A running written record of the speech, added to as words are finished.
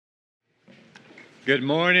Good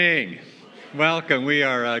morning. Welcome. We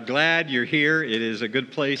are glad you're here. It is a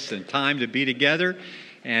good place and time to be together.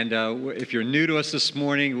 And if you're new to us this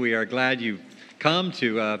morning, we are glad you've come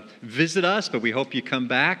to visit us, but we hope you come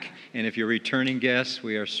back. And if you're returning guests,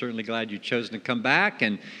 we are certainly glad you've chosen to come back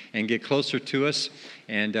and get closer to us.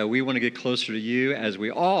 And we want to get closer to you as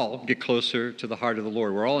we all get closer to the heart of the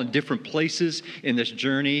Lord. We're all in different places in this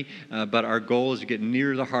journey, but our goal is to get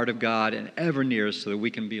near the heart of God and ever nearer so that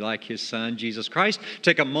we can be like His Son, Jesus Christ.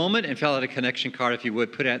 Take a moment and fill out a connection card if you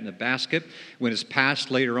would. Put that in the basket. When it's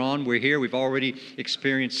passed later on, we're here. We've already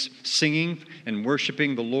experienced singing and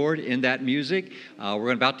worshiping the Lord in that music.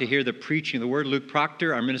 We're about to hear the preaching of the Word. Luke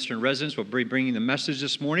Proctor, our minister in residence, will be bringing the message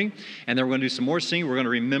this morning. And then we're going to do some more singing. We're going to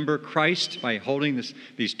remember Christ by holding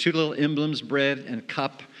these two little emblems, bread and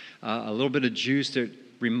cup, a little bit of juice that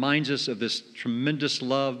reminds us of this tremendous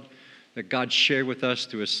love that God shared with us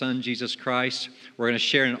through His Son, Jesus Christ. We're going to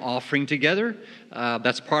share an offering together.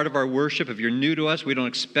 That's part of our worship. If you're new to us, we don't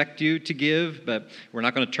expect you to give, but we're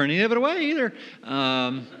not going to turn any of it away either.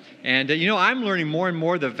 I'm learning more and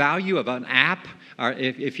more the value of an app.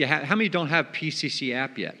 If you have, how many don't have PCC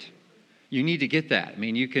app yet? You need to get that. I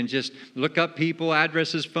mean, you can just look up people,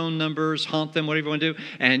 addresses, phone numbers, haunt them, whatever you want to do,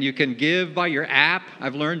 and you can give by your app.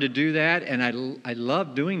 I've learned to do that, and I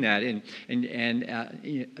love doing that. And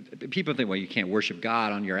people think, well, you can't worship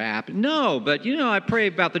God on your app. No, but I pray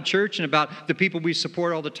about the church and about the people we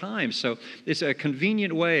support all the time. So it's a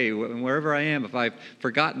convenient way. Wherever I am, if I've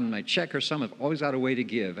forgotten my check or something, I've always got a way to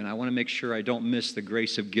give, and I want to make sure I don't miss the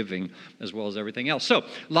grace of giving as well as everything else. So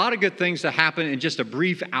a lot of good things that happen in just a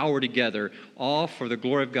brief hour together, all for the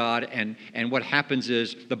glory of God. And what happens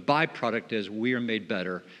is, the byproduct is we are made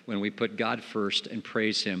better when we put God first and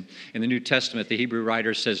praise Him. In the New Testament, the Hebrew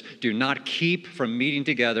writer says, do not keep from meeting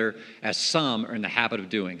together as some are in the habit of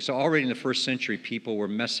doing. So already in the first century, people were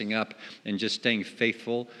messing up and just staying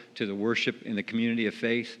faithful to the worship in the community of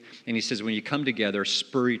faith. And he says, when you come together,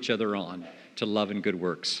 spur each other on to love and good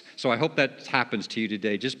works. So I hope that happens to you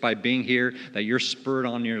today, just by being here, that you're spurred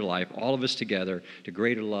on in your life, all of us together, to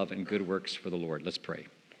greater love and good works for the Lord. Let's pray.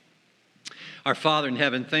 Our Father in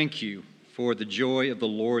heaven, thank you for the joy of the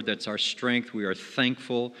Lord that's our strength. We are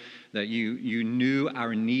thankful that you knew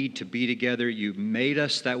our need to be together. You made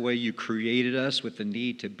us that way. You created us with the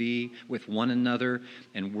need to be with one another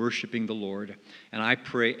and worshiping the Lord. And I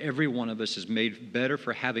pray every one of us is made better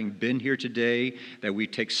for having been here today, that we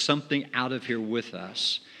take something out of here with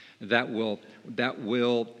us that will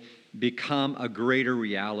become a greater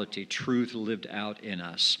reality, truth lived out in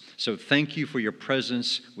us. So thank you for your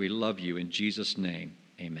presence. We love you. In Jesus' name,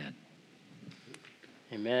 amen.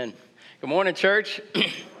 Amen. Good morning, church.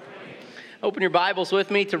 Open your Bibles with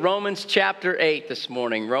me to Romans chapter 8 this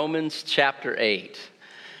morning. Romans chapter 8.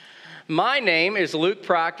 My name is Luke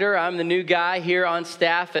Proctor. I'm the new guy here on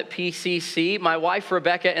staff at PCC. My wife,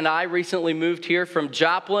 Rebecca, and I recently moved here from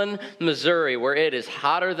Joplin, Missouri, where it is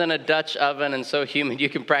hotter than a Dutch oven and so humid you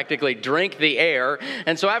can practically drink the air.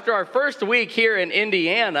 And so after our first week here in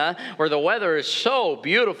Indiana, where the weather is so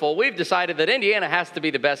beautiful, we've decided that Indiana has to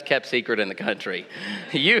be the best kept secret in the country.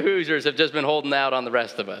 You Hoosiers have just been holding out on the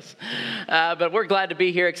rest of us. But we're glad to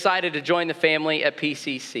be here, excited to join the family at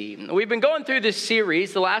PCC. We've been going through this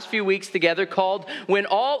series the last few weeks together called When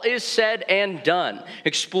All Is Said and Done,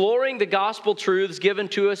 exploring the gospel truths given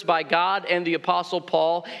to us by God and the Apostle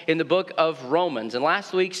Paul in the book of Romans. And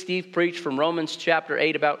last week, Steve preached from Romans chapter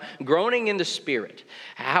 8 about groaning in the Spirit,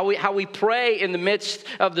 how we pray in the midst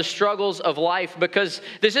of the struggles of life, because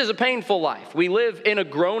this is a painful life. We live in a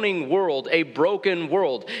groaning world, a broken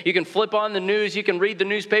world. You can flip on the news, you can read the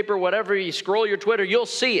newspaper, whatever, you scroll your Twitter, you'll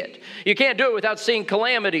see it. You can't do it without seeing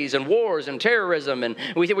calamities and wars and terrorism, and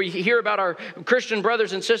we hear about our Christian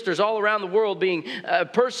brothers and sisters all around the world being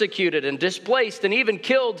persecuted and displaced and even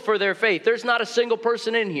killed for their faith. There's not a single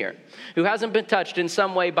person in here who hasn't been touched in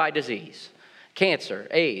some way by disease. Cancer,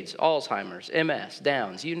 AIDS, Alzheimer's, MS,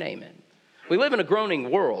 Downs, you name it. We live in a groaning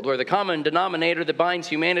world where the common denominator that binds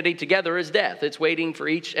humanity together is death. It's waiting for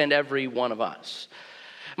each and every one of us.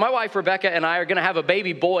 My wife, Rebecca, and I are going to have a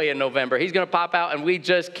baby boy in November. He's going to pop out, and we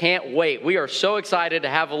just can't wait. We are so excited to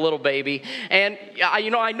have a little baby. And,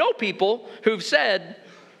 I know people who've said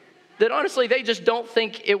that, honestly, they just don't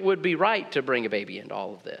think it would be right to bring a baby into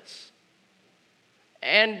all of this.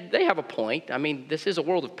 And they have a point. I mean, this is a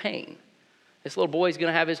world of pain. This little boy's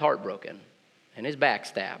going to have his heart broken and his back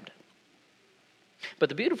stabbed. But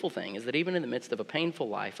the beautiful thing is that even in the midst of a painful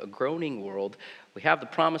life, a groaning world, we have the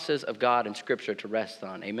promises of God in Scripture to rest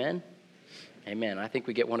on. Amen? Amen. I think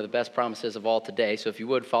we get one of the best promises of all today. So if you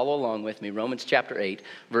would, follow along with me. Romans chapter 8,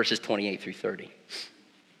 verses 28 through 30.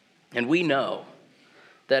 And we know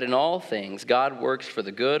that in all things God works for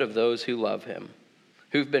the good of those who love him,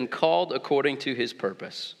 who've been called according to his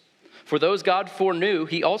purpose. For those God foreknew,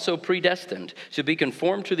 he also predestined to be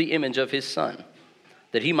conformed to the image of his Son,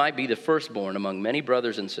 that he might be the firstborn among many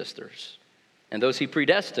brothers and sisters. And those he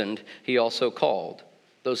predestined, he also called.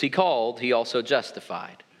 Those he called, he also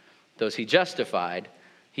justified. Those he justified,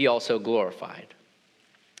 he also glorified.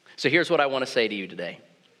 So here's what I want to say to you today.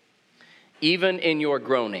 Even in your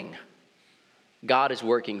groaning, God is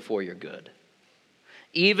working for your good.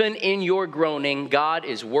 Even in your groaning, God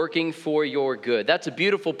is working for your good. That's a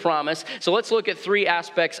beautiful promise. So let's look at three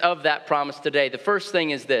aspects of that promise today. The first thing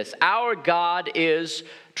is this: our God is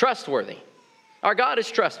trustworthy. Our God is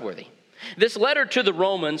trustworthy. This letter to the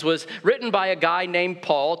Romans was written by a guy named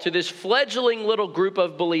Paul to this fledgling little group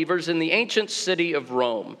of believers in the ancient city of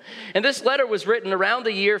Rome. And this letter was written around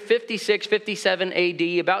the year 56, 57 AD,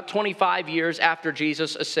 about 25 years after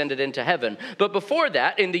Jesus ascended into heaven. But before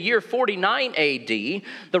that, in the year 49 AD,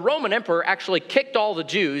 the Roman emperor actually kicked all the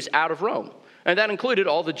Jews out of Rome. And that included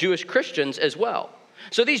all the Jewish Christians as well.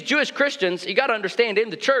 So these Jewish Christians, you got to understand,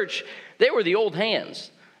 in the church, they were the old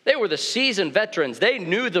hands. They were the seasoned veterans. They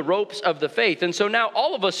knew the ropes of the faith. And so now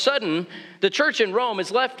all of a sudden, the church in Rome is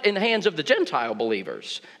left in the hands of the Gentile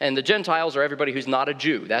believers. And the Gentiles are everybody who's not a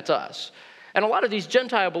Jew. That's us. And a lot of these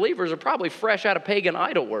Gentile believers are probably fresh out of pagan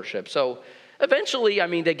idol worship. So eventually,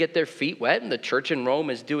 they get their feet wet and the church in Rome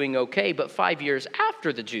is doing okay. But 5 years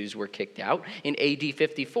after the Jews were kicked out, in AD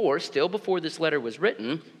 54, still before this letter was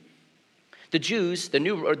written, the Jews, the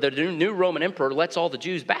new Roman emperor, lets all the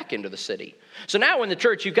Jews back into the city. So now in the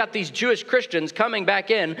church, you've got these Jewish Christians coming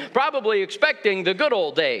back in, probably expecting the good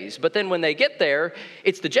old days. But then when they get there,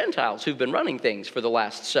 it's the Gentiles who've been running things for the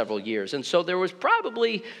last several years. And so there was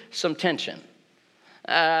probably some tension.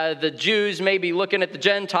 The Jews may be looking at the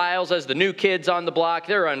Gentiles as the new kids on the block.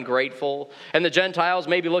 They're ungrateful. And the Gentiles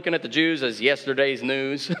may be looking at the Jews as yesterday's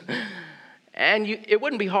news. And it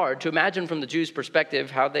wouldn't be hard to imagine from the Jews'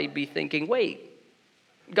 perspective how they'd be thinking, wait,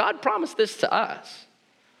 God promised this to us.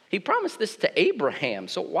 He promised this to Abraham.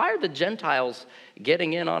 So why are the Gentiles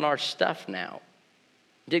getting in on our stuff now?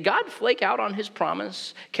 Did God flake out on his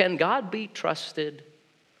promise? Can God be trusted?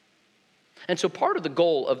 And so part of the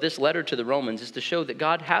goal of this letter to the Romans is to show that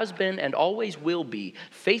God has been and always will be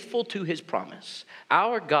faithful to his promise.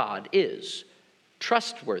 Our God is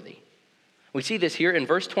trustworthy. We see this here in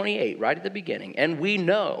verse 28, right at the beginning. And we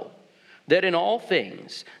know that in all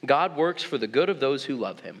things, God works for the good of those who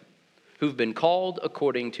love him, who've been called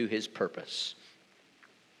according to his purpose.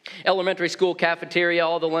 Elementary school cafeteria,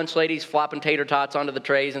 all the lunch ladies flopping tater tots onto the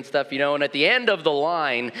trays and stuff, and at the end of the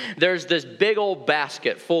line, there's this big old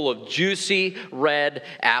basket full of juicy red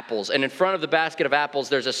apples. And in front of the basket of apples,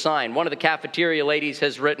 there's a sign. One of the cafeteria ladies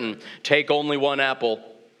has written, "Take only one apple.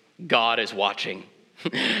 God is watching."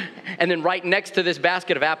 And then right next to this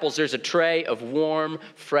basket of apples, there's a tray of warm,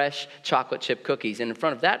 fresh chocolate chip cookies. And in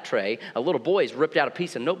front of that tray, a little boy has ripped out a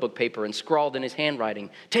piece of notebook paper and scrawled in his handwriting,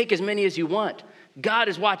 "Take as many as you want. God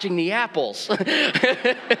is watching the apples."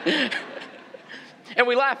 And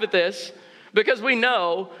we laugh at this because we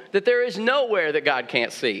know that there is nowhere that God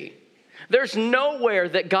can't see. There's nowhere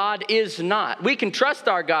that God is not. We can trust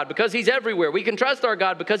our God because he's everywhere. We can trust our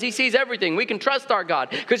God because he sees everything. We can trust our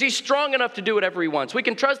God because he's strong enough to do whatever he wants. We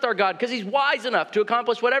can trust our God because he's wise enough to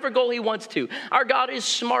accomplish whatever goal he wants to. Our God is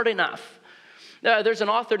smart enough. There's an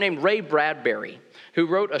author named Ray Bradbury who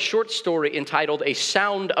wrote a short story entitled A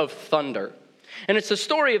Sound of Thunder. And it's the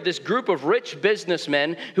story of this group of rich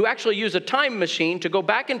businessmen who actually use a time machine to go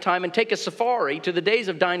back in time and take a safari to the days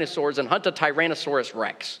of dinosaurs and hunt a Tyrannosaurus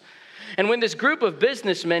Rex. And when this group of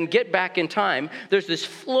businessmen get back in time, there's this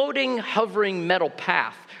floating, hovering metal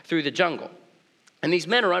path through the jungle. And these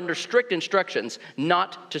men are under strict instructions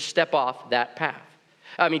not to step off that path.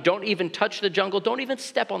 Don't even touch the jungle. Don't even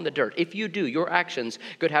step on the dirt. If you do, your actions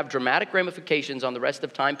could have dramatic ramifications on the rest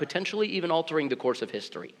of time, potentially even altering the course of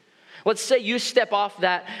history. Let's say you step off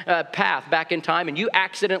that path back in time and you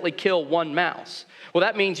accidentally kill one mouse. Well,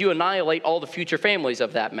 that means you annihilate all the future families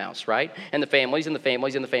of that mouse, right? And the families and the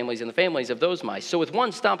families and the families and the families of those mice. So with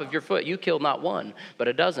one stomp of your foot, you kill not one, but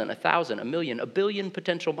a dozen, 1,000, 1,000,000, 1,000,000,000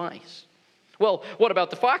 potential mice. Well, what about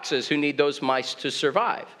the foxes who need those mice to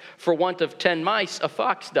survive? For want of 10 mice, a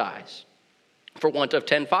fox dies. For want of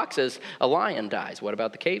 10 foxes, a lion dies. What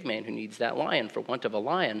about the caveman who needs that lion? For want of a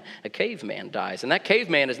lion, a caveman dies. And that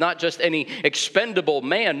caveman is not just any expendable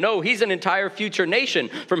man. No, he's an entire future nation.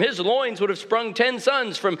 From his loins would have sprung 10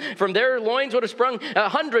 sons. From their loins would have sprung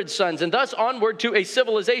 100 sons. And thus onward to a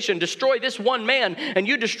civilization. Destroy this one man, and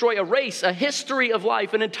you destroy a race, a history of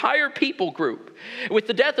life, an entire people group. With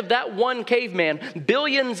the death of that one caveman,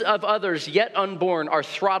 billions of others yet unborn are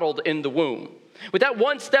throttled in the womb. With that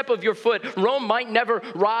one step of your foot, Rome might never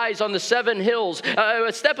rise on the 7 hills.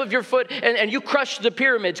 A step of your foot and you crush the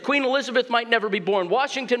pyramids. Queen Elizabeth might never be born.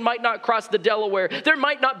 Washington might not cross the Delaware. There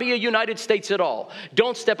might not be a United States at all.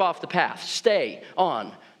 Don't step off the path. Stay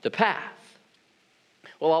on the path.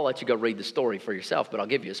 Well, I'll let you go read the story for yourself, but I'll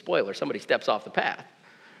give you a spoiler. Somebody steps off the path,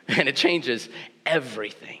 and it changes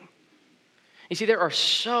everything. You see, there are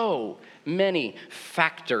so many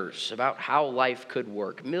factors about how life could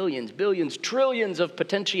work. Millions, billions, trillions of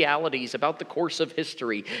potentialities about the course of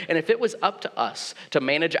history. And if it was up to us to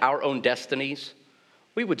manage our own destinies,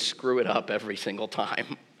 we would screw it up every single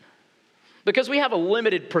time. Because we have a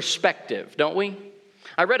limited perspective, don't we?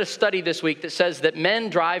 I read a study this week that says that men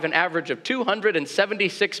drive an average of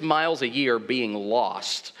 276 miles a year being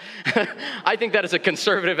lost. I think that is a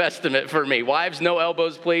conservative estimate for me. Wives, no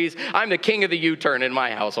elbows, please. I'm the king of the U-turn in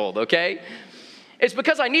my household, okay? It's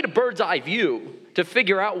because I need a bird's eye view to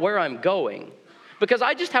figure out where I'm going. Because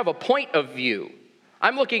I just have a point of view.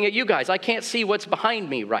 I'm looking at you guys. I can't see what's behind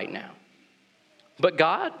me right now. But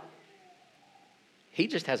God, He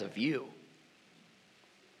just has a view.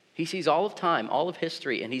 He sees all of time, all of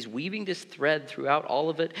history, and He's weaving this thread throughout all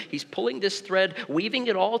of it. He's pulling this thread, weaving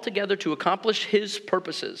it all together to accomplish His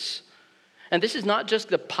purposes. And this is not just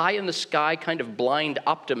the pie-in-the-sky kind of blind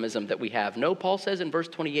optimism that we have. No, Paul says in verse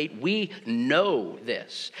 28, we know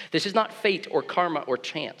this. This is not fate or karma or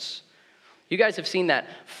chance. You guys have seen that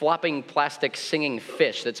flopping plastic singing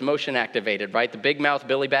fish that's motion activated, right? The big mouth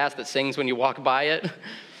Billy Bass that sings when you walk by it.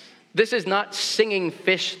 This is not singing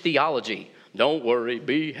fish theology. Don't worry,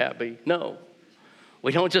 be happy. No.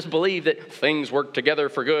 We don't just believe that things work together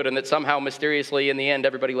for good and that somehow mysteriously in the end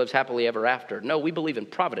everybody lives happily ever after. No, we believe in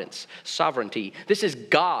providence, sovereignty. This is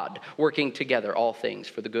God working together all things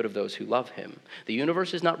for the good of those who love Him. The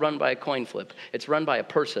universe is not run by a coin flip. It's run by a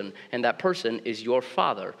person, and that person is your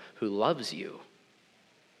Father who loves you.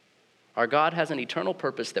 Our God has an eternal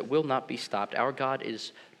purpose that will not be stopped. Our God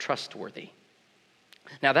is trustworthy.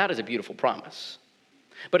 Now that is a beautiful promise.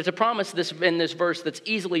 But it's a promise in this verse that's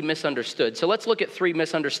easily misunderstood. So let's look at 3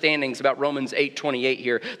 misunderstandings about Romans 8:28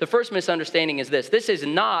 here. The first misunderstanding is this. This is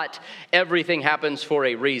not everything happens for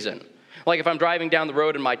a reason. Like if I'm driving down the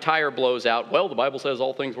road and my tire blows out, well, the Bible says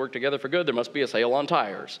all things work together for good. There must be a sale on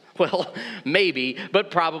tires. Well, maybe,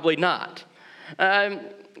 but probably not.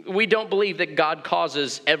 We don't believe that God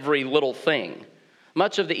causes every little thing.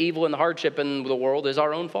 Much of the evil and the hardship in the world is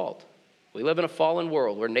our own fault. We live in a fallen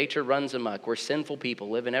world where nature runs amok, where sinful people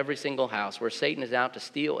live in every single house, where Satan is out to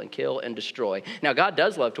steal and kill and destroy. Now, God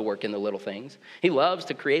does love to work in the little things. He loves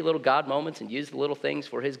to create little God moments and use the little things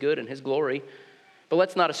for His good and His glory. But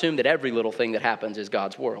let's not assume that every little thing that happens is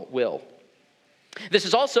God's will. This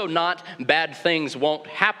is also not bad things won't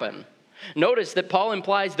happen. Notice that Paul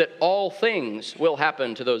implies that all things will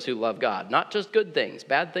happen to those who love God, not just good things,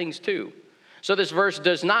 bad things too. So this verse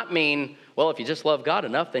does not mean, well, if you just love God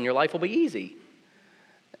enough, then your life will be easy.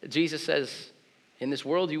 Jesus says, in this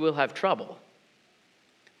world you will have trouble,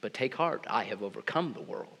 but take heart, I have overcome the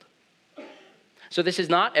world. So this is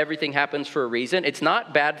not everything happens for a reason. It's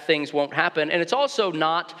not bad things won't happen, and it's also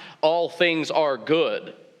not all things are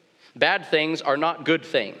good. Bad things are not good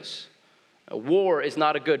things. War is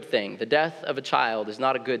not a good thing. The death of a child is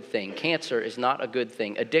not a good thing. Cancer is not a good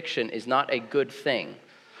thing. Addiction is not a good thing.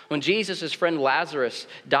 When Jesus' friend Lazarus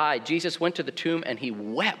died, Jesus went to the tomb and He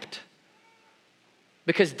wept.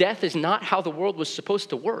 Because death is not how the world was supposed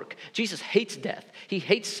to work. Jesus hates death. He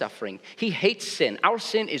hates suffering. He hates sin. Our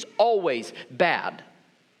sin is always bad.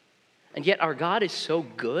 And yet our God is so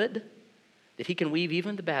good that He can weave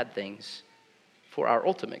even the bad things for our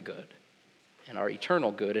ultimate good and our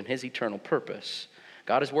eternal good and His eternal purpose.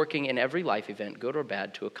 God is working in every life event, good or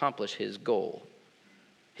bad, to accomplish His goal.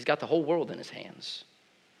 He's got the whole world in His hands.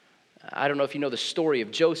 I don't know if you know the story of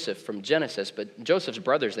Joseph from Genesis, but Joseph's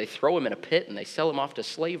brothers, they throw him in a pit and they sell him off to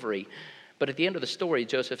slavery. But at the end of the story,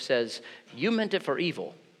 Joseph says, you meant it for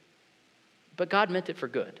evil, but God meant it for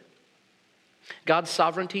good. God's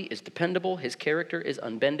sovereignty is dependable. His character is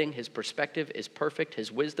unbending. His perspective is perfect.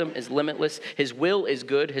 His wisdom is limitless. His will is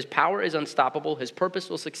good. His power is unstoppable. His purpose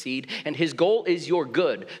will succeed. And His goal is your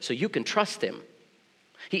good, so you can trust Him.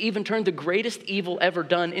 He even turned the greatest evil ever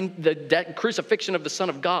done in the crucifixion of the Son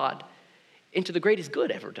of God into the greatest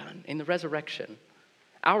good ever done in the resurrection.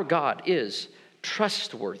 Our God is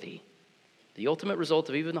trustworthy. The ultimate result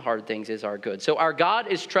of even the hard things is our good. So our God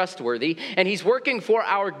is trustworthy, and he's working for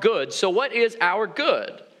our good. So what is our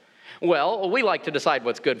good? Well, we like to decide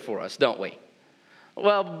what's good for us, don't we?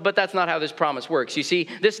 Well, but that's not how this promise works. You see,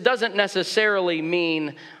 this doesn't necessarily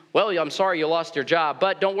mean, well, I'm sorry you lost your job,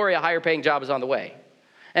 but don't worry, a higher paying job is on the way.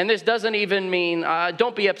 And this doesn't even mean,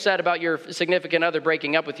 don't be upset about your significant other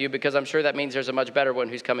breaking up with you, because I'm sure that means there's a much better one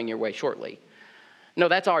who's coming your way shortly. No,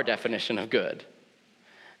 that's our definition of good.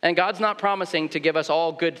 And God's not promising to give us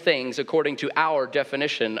all good things according to our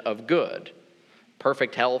definition of good.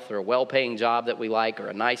 Perfect health, or a well-paying job that we like, or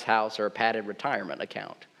a nice house, or a padded retirement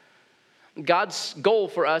account. God's goal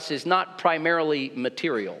for us is not primarily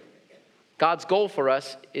material. God's goal for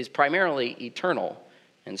us is primarily eternal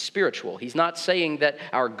and spiritual. He's not saying that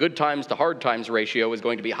our good times to hard times ratio is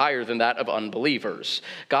going to be higher than that of unbelievers.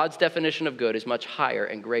 God's definition of good is much higher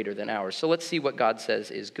and greater than ours. So let's see what God says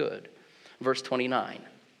is good. Verse 29.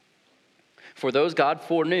 For those God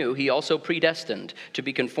foreknew, he also predestined to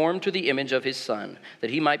be conformed to the image of his Son, that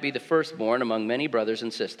he might be the firstborn among many brothers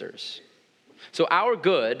and sisters. So our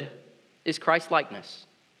good is Christ-likeness.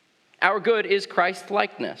 Our good is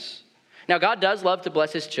Christ-likeness. Now, God does love to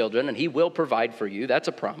bless his children, and he will provide for you. That's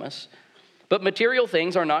a promise. But material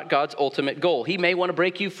things are not God's ultimate goal. He may want to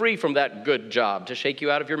break you free from that good job to shake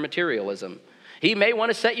you out of your materialism. He may want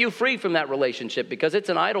to set you free from that relationship because it's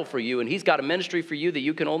an idol for you, and he's got a ministry for you that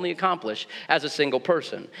you can only accomplish as a single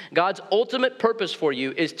person. God's ultimate purpose for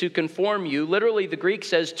you is to conform you. Literally, the Greek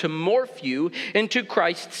says to morph you into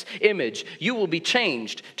Christ's image. You will be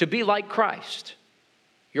changed to be like Christ,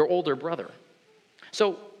 your older brother.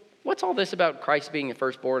 So what's all this about Christ being the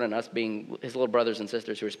firstborn and us being his little brothers and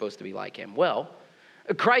sisters who are supposed to be like him? Well,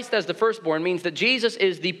 Christ as the firstborn means that Jesus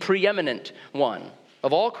is the preeminent one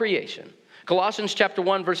of all creation. Colossians chapter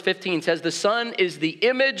 1, verse 15 says, the Son is the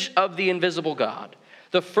image of the invisible God,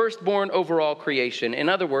 the firstborn over all creation. In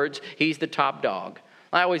other words, he's the top dog.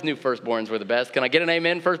 I always knew firstborns were the best. Can I get an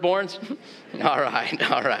amen, firstborns?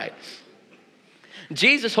 All right.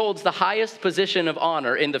 Jesus holds the highest position of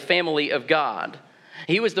honor in the family of God.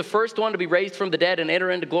 He was the first one to be raised from the dead and enter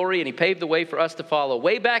into glory, and he paved the way for us to follow.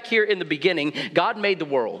 Way back here in the beginning, God made the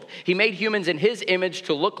world. He made humans in his image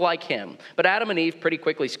to look like him. But Adam and Eve pretty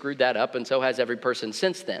quickly screwed that up, and so has every person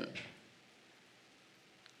since then.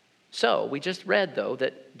 So we just read, though,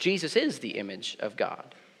 that Jesus is the image of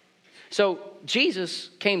God. So Jesus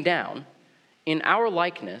came down in our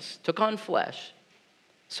likeness, took on flesh,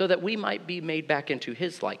 so that we might be made back into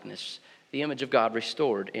his likeness, the image of God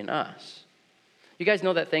restored in us. You guys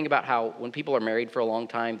know that thing about how when people are married for a long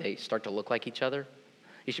time, they start to look like each other?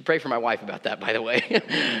 You should pray for my wife about that, by the way.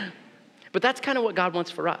 But that's kind of what God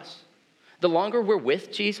wants for us. The longer we're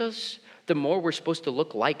with Jesus, the more we're supposed to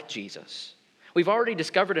look like Jesus. We've already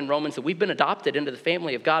discovered in Romans that we've been adopted into the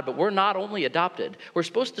family of God, but we're not only adopted, we're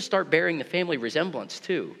supposed to start bearing the family resemblance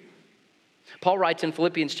too. Paul writes in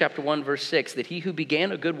Philippians chapter 1, verse 6, that he who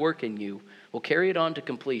began a good work in you will carry it on to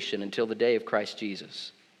completion until the day of Christ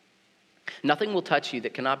Jesus. Nothing will touch you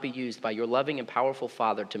that cannot be used by your loving and powerful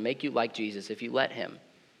Father to make you like Jesus if you let him.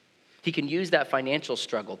 He can use that financial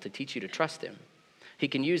struggle to teach you to trust him. He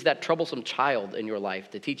can use that troublesome child in your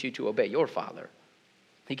life to teach you to obey your father.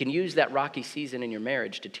 He can use that rocky season in your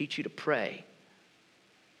marriage to teach you to pray.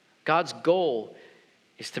 God's goal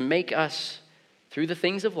is to make us, through the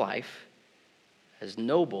things of life, as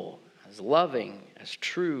noble, as loving, as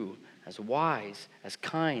true, as wise, as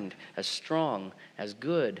kind, as strong, as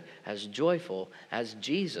good, as joyful as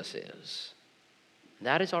Jesus is.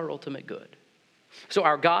 That is our ultimate good. So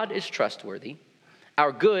our God is trustworthy.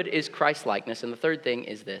 Our good is Christ-likeness. And the third thing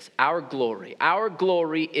is this, our glory. Our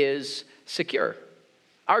glory is secure.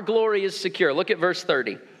 Our glory is secure. Look at verse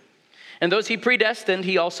 30. And those he predestined,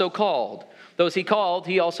 he also called. Those he called,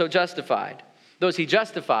 he also justified. Those he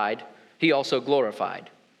justified, he also glorified.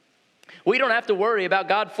 We don't have to worry about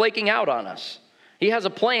God flaking out on us. He has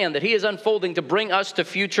a plan that he is unfolding to bring us to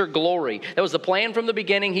future glory. That was the plan from the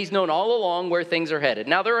beginning. He's known all along where things are headed.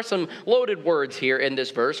 Now, there are some loaded words here in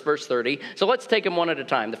this verse 30. So let's take them one at a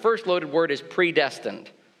time. The first loaded word is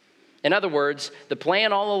predestined. In other words, the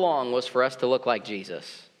plan all along was for us to look like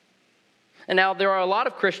Jesus. And now there are a lot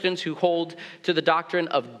of Christians who hold to the doctrine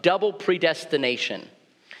of double predestination,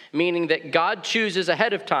 meaning that God chooses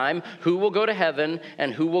ahead of time who will go to heaven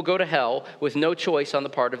and who will go to hell with no choice on the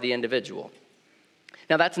part of the individual.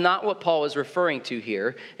 Now, that's not what Paul is referring to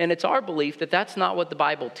here, and it's our belief that that's not what the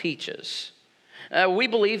Bible teaches. We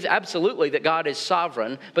believe absolutely that God is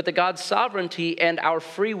sovereign, but that God's sovereignty and our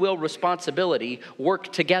free will responsibility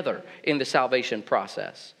work together in the salvation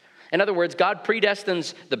process. In other words, God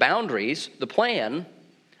predestines the boundaries, the plan,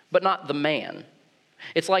 but not the man.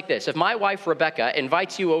 It's like this. If my wife, Rebecca,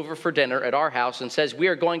 invites you over for dinner at our house and says we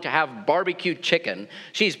are going to have barbecue chicken,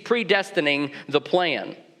 she's predestining the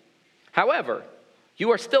plan. However, you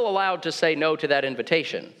are still allowed to say no to that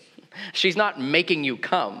invitation. She's not making you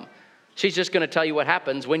come. She's just going to tell you what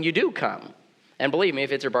happens when you do come. And believe me,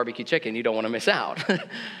 if it's her barbecue chicken, you don't want to miss out.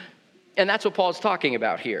 And that's what Paul's talking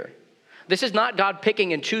about here. This is not God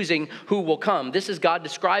picking and choosing who will come. This is God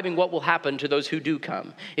describing what will happen to those who do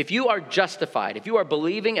come. If you are justified, if you are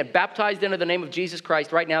believing and baptized into the name of Jesus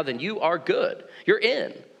Christ right now, then you are good. You're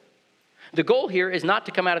in. The goal here is not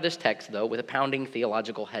to come out of this text, though, with a pounding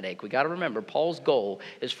theological headache. We got to remember, Paul's goal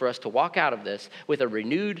is for us to walk out of this with a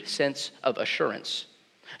renewed sense of assurance.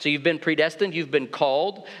 So you've been predestined, you've been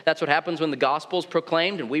called. That's what happens when the gospel is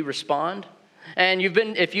proclaimed and we respond. And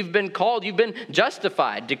if you've been called, you've been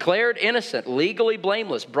justified, declared innocent, legally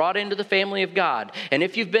blameless, brought into the family of God. And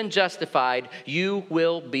if you've been justified, you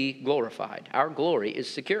will be glorified. Our glory is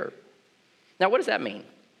secure. Now, what does that mean?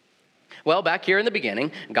 Well, back here in the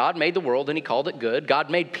beginning, God made the world and he called it good.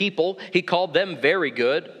 God made people, he called them very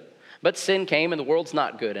good. But sin came and the world's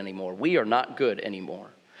not good anymore. We are not good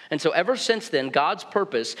anymore. And so ever since then, God's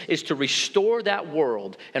purpose is to restore that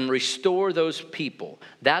world and restore those people.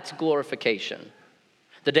 That's glorification.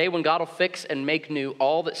 The day when God will fix and make new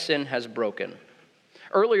all that sin has broken.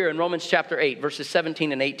 Earlier in Romans chapter 8, verses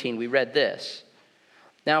 17 and 18, we read this.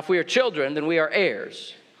 Now, if we are children, then we are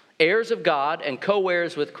heirs, heirs of God and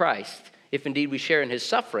co-heirs with Christ, if indeed we share in his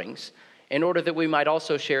sufferings, in order that we might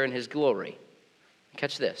also share in his glory.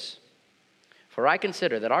 Catch this. For I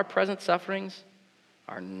consider that our present sufferings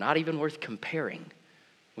are not even worth comparing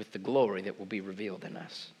with the glory that will be revealed in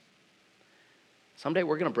us. Someday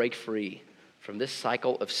we're going to break free from this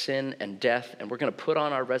cycle of sin and death, and we're going to put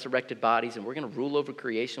on our resurrected bodies, and we're going to rule over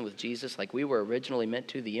creation with Jesus like we were originally meant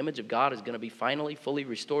to. The image of God is going to be finally fully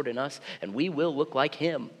restored in us, and we will look like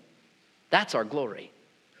him. That's our glory.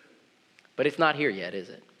 But it's not here yet, is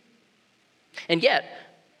it? And yet,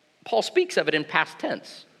 Paul speaks of it in past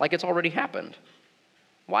tense, like it's already happened.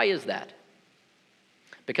 Why is that?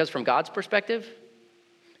 Because from God's perspective,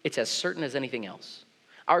 it's as certain as anything else.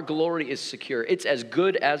 Our glory is secure. It's as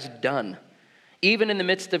good as done. Even in the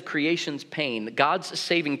midst of creation's pain, God's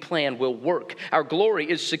saving plan will work. Our glory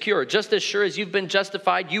is secure. Just as sure as you've been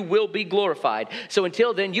justified, you will be glorified. So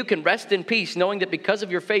until then, you can rest in peace, knowing that because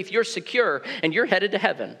of your faith, you're secure and you're headed to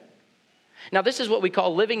heaven. Now, this is what we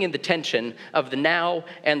call living in the tension of the now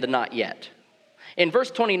and the not yet. In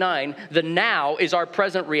verse 29, the now is our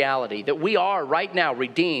present reality, that we are right now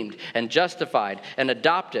redeemed and justified and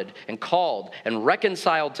adopted and called and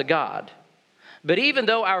reconciled to God. But even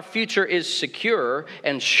though our future is secure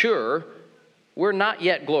and sure, we're not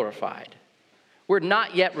yet glorified. We're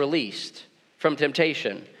not yet released from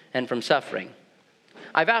temptation and from suffering.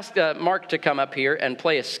 I've asked Mark to come up here and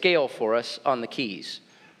play a scale for us on the keys.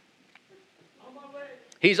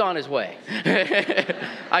 He's on his way.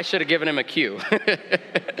 I should have given him a cue.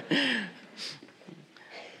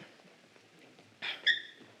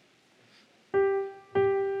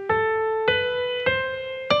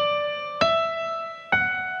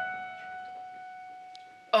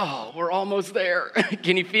 Oh, we're almost there.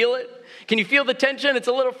 Can you feel it? Can you feel the tension? It's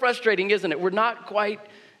a little frustrating, isn't it? We're not quite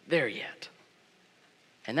there yet.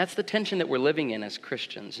 And that's the tension that we're living in as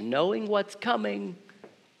Christians, knowing what's coming,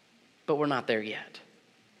 but we're not there yet.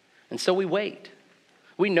 And so we wait.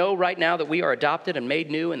 We know right now that we are adopted and made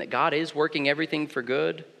new and that God is working everything for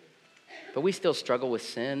good. But we still struggle with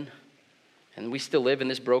sin. And we still live in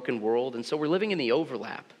this broken world. And so we're living in the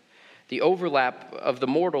overlap of the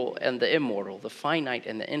mortal and the immortal, the finite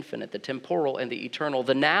and the infinite, the temporal and the eternal,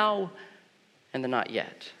 the now and the not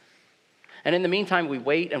yet. And in the meantime, we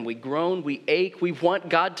wait and we groan, we ache. We want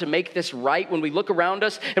God to make this right. When we look around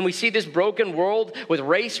us and we see this broken world with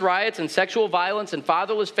race riots and sexual violence and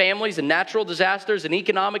fatherless families and natural disasters and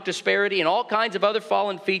economic disparity and all kinds of other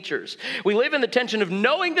fallen features. We live in the tension of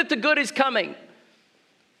knowing that the good is coming,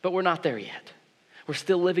 but we're not there yet. We're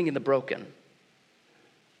still living in the broken.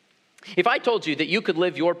 If I told you that you could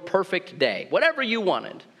live your perfect day, whatever you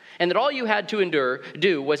wanted, and that all you had to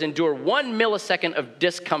do was endure 1 millisecond of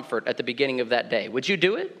discomfort at the beginning of that day, would you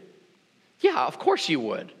do it? Yeah, of course you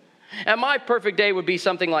would. And my perfect day would be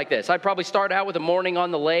something like this. I'd probably start out with a morning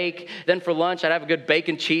on the lake. Then for lunch, I'd have a good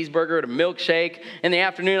bacon cheeseburger and a milkshake. In the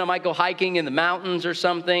afternoon, I might go hiking in the mountains or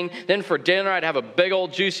something. Then for dinner, I'd have a big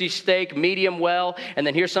old juicy steak, medium well. And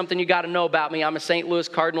then here's something you got to know about me. I'm a St. Louis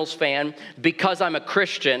Cardinals fan because I'm a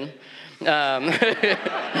Christian.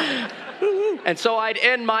 And so I'd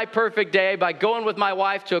end my perfect day by going with my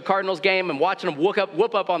wife to a Cardinals game and watching them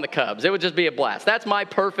whoop up on the Cubs. It would just be a blast. That's my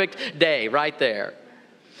perfect day right there.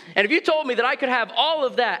 And if you told me that I could have all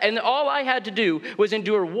of that and all I had to do was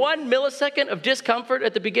endure 1 millisecond of discomfort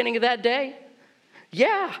at the beginning of that day,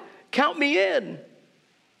 yeah, count me in.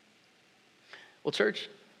 Well, church,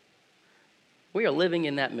 we are living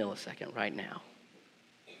in that millisecond right now.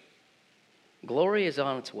 Glory is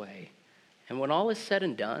on its way. And when all is said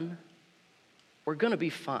and done, we're going to be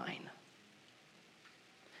fine.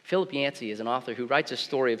 Philip Yancey is an author who writes a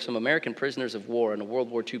story of some American prisoners of war in a World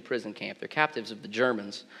War II prison camp. They're captives of the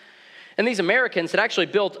Germans. And these Americans had actually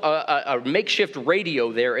built a makeshift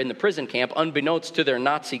radio there in the prison camp, unbeknownst to their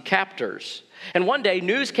Nazi captors. And one day,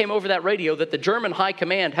 news came over that radio that the German high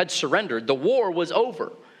command had surrendered. The war was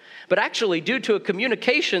over. But actually, due to a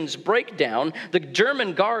communications breakdown, the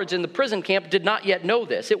German guards in the prison camp did not yet know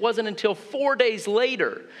this. It wasn't until 4 days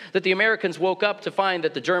later that the Americans woke up to find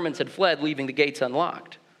that the Germans had fled, leaving the gates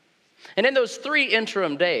unlocked. And in those 3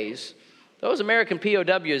 interim days, those American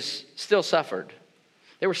POWs still suffered.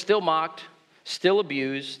 They were still mocked, still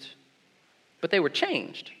abused, but they were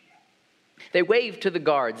changed. They waved to the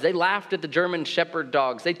guards. They laughed at the German shepherd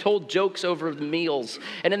dogs. They told jokes over the meals.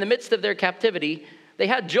 And in the midst of their captivity, they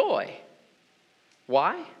had joy.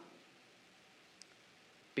 Why?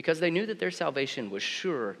 Because they knew that their salvation was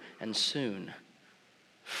sure and soon.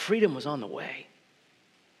 Freedom was on the way.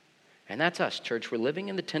 And that's us, church. We're living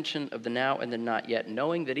in the tension of the now and the not yet,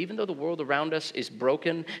 knowing that even though the world around us is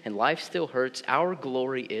broken and life still hurts, our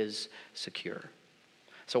glory is secure.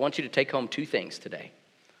 So I want you to take home 2 things today.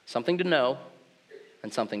 Something to know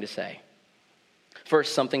and something to say.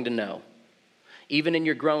 First, something to know. Even in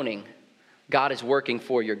your groaning, God is working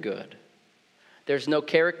for your good. There's no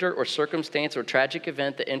character or circumstance or tragic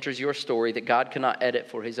event that enters your story that God cannot edit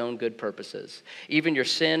for his own good purposes. Even your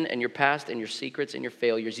sin and your past and your secrets and your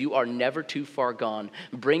failures, you are never too far gone.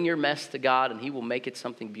 Bring your mess to God and he will make it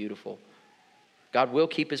something beautiful. God will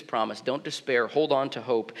keep his promise. Don't despair. Hold on to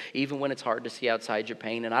hope, even when it's hard to see outside your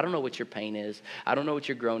pain. And I don't know what your pain is. I don't know what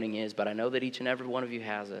your groaning is, but I know that each and every one of you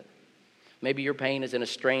has it. Maybe your pain is an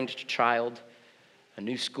estranged child, a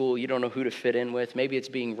new school you don't know who to fit in with. Maybe it's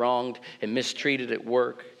being wronged and mistreated at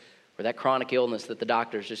work, or that chronic illness that the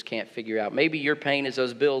doctors just can't figure out. Maybe your pain is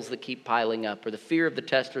those bills that keep piling up, or the fear of the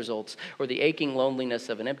test results, or the aching loneliness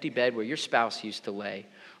of an empty bed where your spouse used to lay,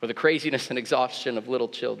 or the craziness and exhaustion of little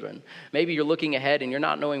children. Maybe you're looking ahead and you're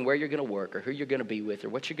not knowing where you're going to work, or who you're going to be with, or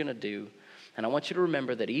what you're going to do. And I want you to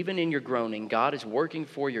remember that even in your groaning, God is working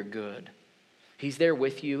for your good. He's there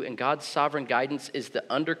with you, and God's sovereign guidance is the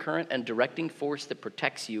undercurrent and directing force that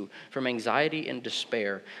protects you from anxiety and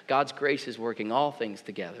despair. God's grace is working all things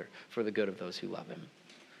together for the good of those who love him.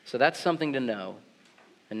 So that's something to know,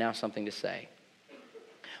 and now something to say.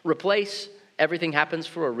 Replace everything happens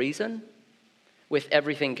for a reason with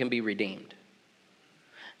everything can be redeemed.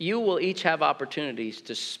 You will each have opportunities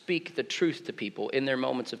to speak the truth to people in their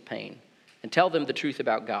moments of pain and tell them the truth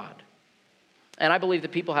about God. And I believe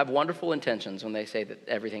that people have wonderful intentions when they say that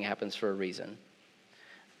everything happens for a reason.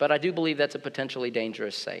 But I do believe that's a potentially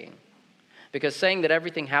dangerous saying. Because saying that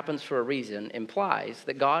everything happens for a reason implies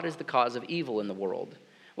that God is the cause of evil in the world,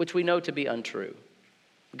 which we know to be untrue.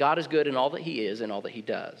 God is good in all that he is and all that he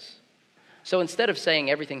does. So instead of saying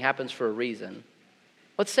everything happens for a reason,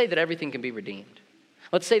 let's say that everything can be redeemed.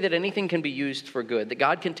 Let's say that anything can be used for good, that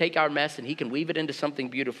God can take our mess and he can weave it into something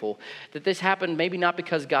beautiful, that this happened maybe not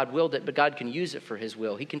because God willed it, but God can use it for his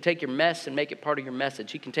will. He can take your mess and make it part of your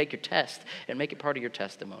message. He can take your test and make it part of your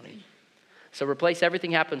testimony. So replace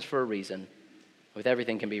everything happens for a reason with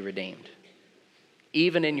everything can be redeemed.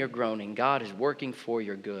 Even in your groaning, God is working for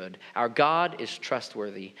your good. Our God is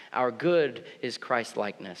trustworthy. Our good is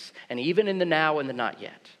Christ-likeness. And even in the now and the not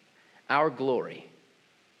yet, our glory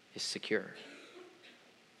is secure.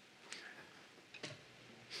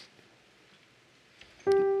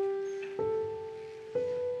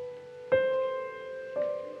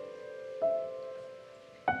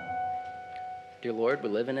 Dear Lord, we're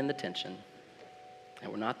living in the tension,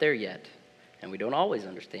 and we're not there yet, and we don't always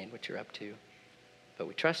understand what you're up to, but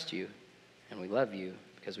we trust you, and we love you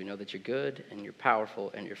because we know that you're good, and you're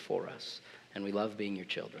powerful, and you're for us, and we love being your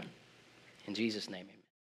children. In Jesus' name, amen.